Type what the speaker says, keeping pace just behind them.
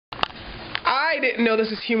I didn't know this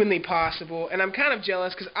was humanly possible, and I'm kind of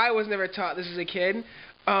jealous because I was never taught this as a kid.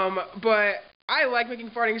 But I like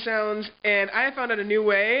making farting sounds, and I found out a new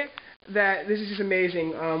way that this is just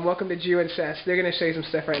amazing. Welcome to Drew and Seth. They're going to show you some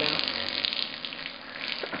stuff right now.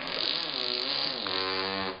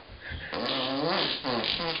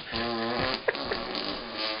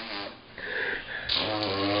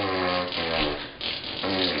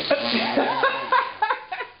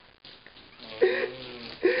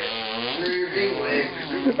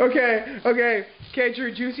 Okay,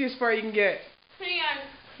 Drew, juiciest fart you can get. Hang on.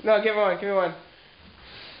 No, give me one.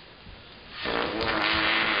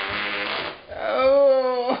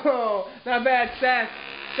 Oh, not bad, Seth.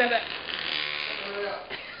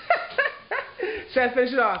 Seth,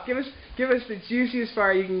 finish it off. Give us the juiciest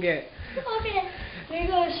fart you can get. Okay, here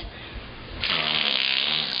goes.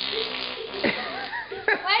 Wait,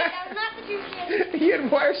 that was not the juiciest. You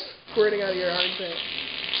had water squirting out of your armpit.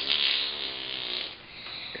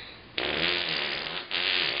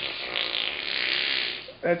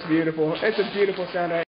 That's beautiful. It's a beautiful sound.